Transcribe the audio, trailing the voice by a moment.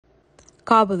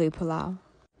Kabuli Pulao.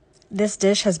 This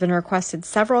dish has been requested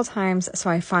several times, so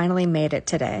I finally made it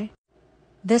today.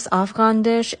 This Afghan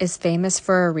dish is famous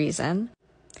for a reason.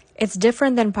 It's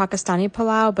different than Pakistani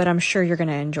pulao, but I'm sure you're going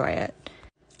to enjoy it.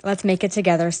 Let's make it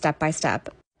together step by step.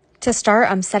 To start,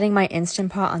 I'm setting my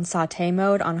Instant Pot on saute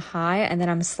mode on high, and then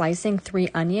I'm slicing 3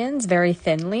 onions very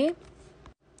thinly.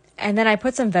 And then I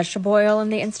put some vegetable oil in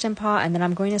the Instant Pot, and then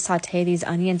I'm going to saute these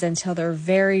onions until they're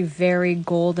very, very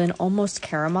golden, almost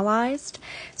caramelized.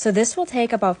 So this will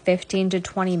take about 15 to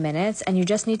 20 minutes, and you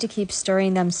just need to keep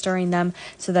stirring them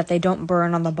so that they don't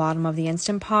burn on the bottom of the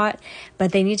Instant Pot,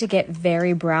 but they need to get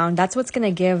very brown. That's what's going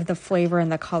to give the flavor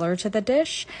and the color to the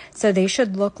dish. So they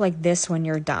should look like this when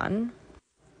you're done.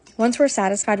 Once we're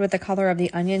satisfied with the color of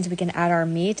the onions, we can add our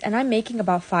meat, and I'm making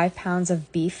about 5 pounds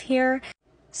of beef here.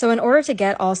 So in order to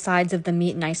get all sides of the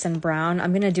meat nice and brown,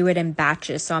 I'm going to do it in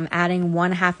batches. So I'm adding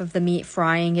 1/2 of the meat,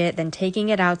 frying it, then taking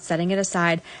it out, setting it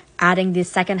aside, adding the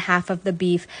second half of the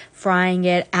beef, frying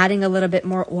it, adding a little bit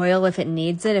more oil if it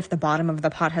needs it, if the bottom of the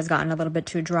pot has gotten a little bit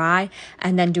too dry,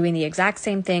 and then doing the exact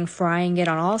same thing, frying it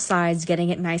on all sides, getting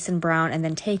it nice and brown, and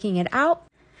then taking it out.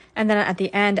 And then at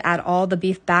the end, add all the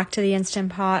beef back to the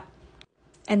Instant Pot.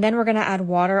 And then we're going to add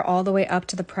water all the way up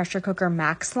to the pressure cooker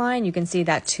max line. You can see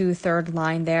that 2/3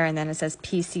 line there, and then it says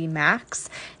PC max.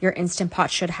 Your Instant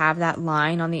Pot should have that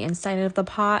line on the inside of the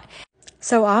pot.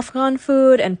 So Afghan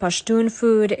food and Pashtun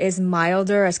food is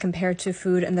milder as compared to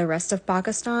food in the rest of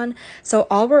Pakistan. So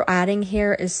all we're adding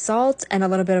here is salt and a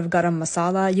little bit of garam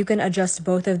masala. You can adjust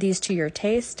both of these to your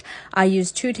taste. I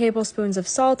use 2 tablespoons of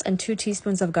salt and 2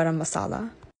 teaspoons of garam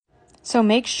masala. So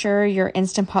make sure your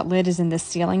Instant Pot lid is in the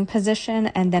sealing position,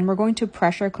 and then we're going to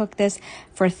pressure cook this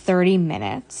for 30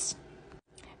 minutes.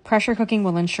 Pressure cooking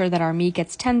will ensure that our meat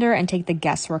gets tender and take the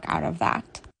guesswork out of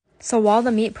that. So while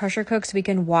the meat pressure cooks, we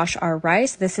can wash our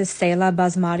rice. This is Sela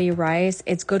basmati rice.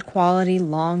 It's good quality,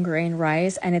 long grain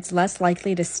rice, and it's less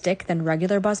likely to stick than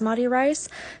regular basmati rice.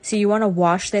 So you want to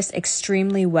wash this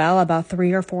extremely well, about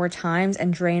 3 or 4 times,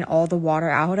 and drain all the water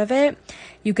out of it.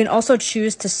 You can also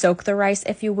choose to soak the rice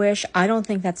if you wish. I don't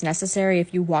think that's necessary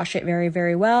if you wash it very,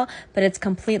 very well, but it's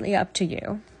completely up to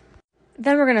you.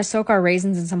 Then we're going to soak our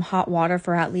raisins in some hot water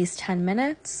for at least 10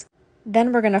 minutes.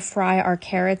 Then we're going to fry our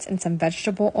carrots in some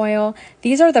vegetable oil.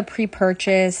 These are the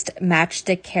pre-purchased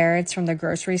matchstick carrots from the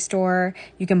grocery store.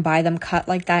 You can buy them cut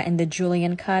like that in the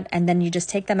julienne cut, and then you just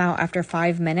take them out after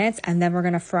 5 minutes, and then we're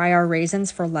going to fry our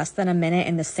raisins for less than a minute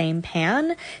in the same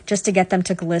pan just to get them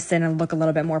to glisten and look a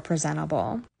little bit more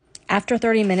presentable. After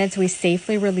 30 minutes, we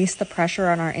safely release the pressure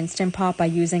on our Instant Pot by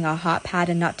using a hot pad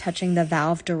and not touching the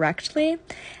valve directly.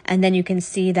 And then you can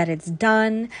see that it's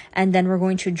done. And then we're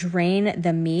going to drain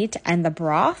the meat and the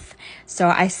broth. So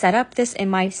I set up this in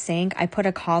my sink. I put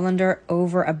a colander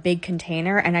over a big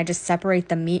container, and I just separate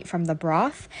the meat from the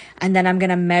broth. And then I'm going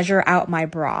to measure out my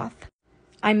broth.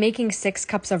 I'm making 6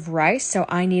 cups of rice, so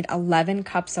I need 11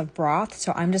 cups of broth.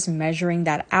 So I'm just measuring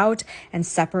that out and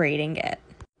separating it.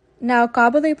 Now,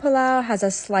 Kabuli Pulao has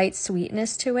a slight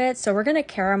sweetness to it, so we're going to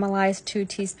caramelize 2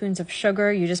 teaspoons of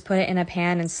sugar. You just put it in a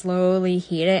pan and slowly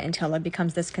heat it until it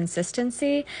becomes this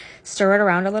consistency. Stir it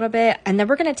around a little bit, and then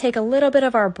we're going to take a little bit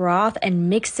of our broth and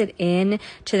mix it in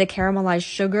to the caramelized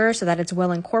sugar so that it's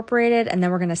well incorporated, and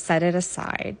then we're going to set it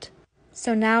aside.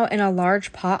 So now in a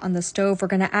large pot on the stove, we're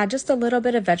going to add just a little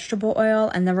bit of vegetable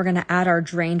oil, and then we're going to add our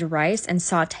drained rice and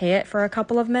saute it for a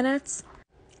couple of minutes.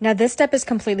 Now this step is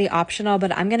completely optional,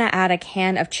 but I'm going to add a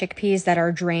can of chickpeas that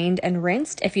are drained and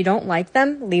rinsed. If you don't like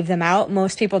them, leave them out.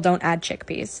 Most people don't add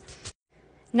chickpeas.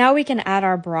 Now we can add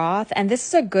our broth, and this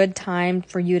is a good time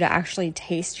for you to actually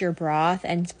taste your broth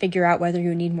and figure out whether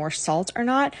you need more salt or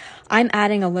not. I'm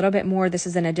adding a little bit more. This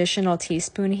is an additional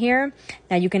teaspoon here.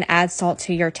 Now you can add salt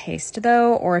to your taste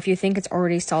though, or if you think it's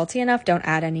already salty enough, don't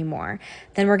add any more.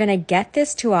 Then we're going to get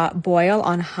this to a boil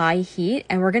on high heat,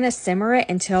 and we're going to simmer it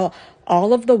until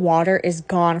all of the water is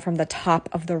gone from the top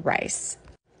of the rice.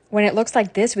 When it looks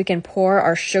like this, we can pour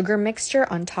our sugar mixture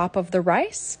on top of the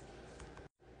rice.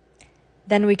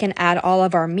 Then we can add all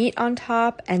of our meat on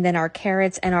top, and then our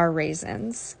carrots and our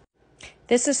raisins.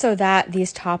 This is so that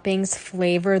these toppings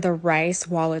flavor the rice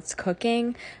while it's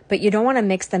cooking, but you don't want to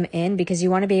mix them in because you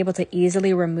want to be able to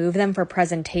easily remove them for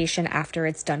presentation after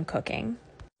it's done cooking.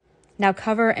 Now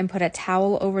cover and put a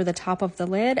towel over the top of the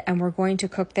lid, and we're going to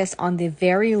cook this on the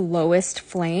very lowest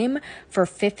flame for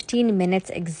 15 minutes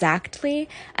exactly,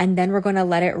 and then we're going to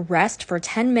let it rest for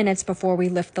 10 minutes before we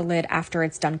lift the lid after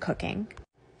it's done cooking.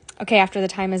 Okay, after the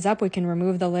time is up, we can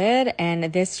remove the lid, and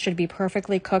this should be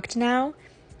perfectly cooked now.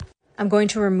 I'm going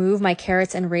to remove my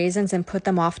carrots and raisins and put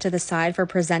them off to the side for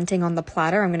presenting on the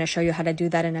platter. I'm going to show you how to do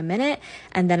that in a minute.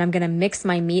 And then I'm going to mix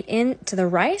my meat into the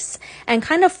rice and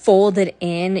kind of fold it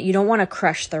in. You don't want to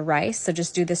crush the rice, so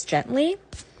just do this gently.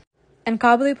 And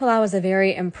Kabuli Pulao is a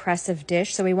very impressive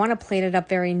dish, so we want to plate it up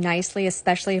very nicely,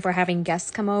 especially if we're having guests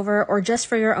come over or just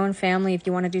for your own family if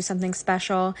you want to do something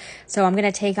special. So I'm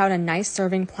going to take out a nice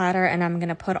serving platter and I'm going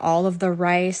to put all of the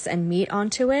rice and meat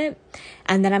onto it.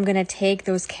 And then I'm going to take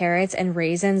those carrots and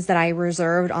raisins that I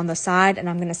reserved on the side and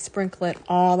I'm going to sprinkle it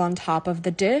all on top of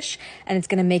the dish, and it's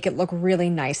going to make it look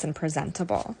really nice and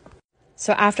presentable.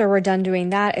 So after we're done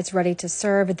doing that, it's ready to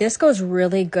serve. This goes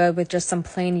really good with just some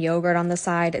plain yogurt on the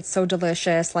side. It's so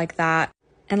delicious like that.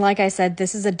 And like I said,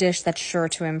 this is a dish that's sure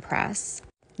to impress.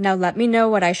 Now let me know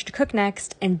what I should cook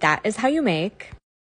next, and that is how you make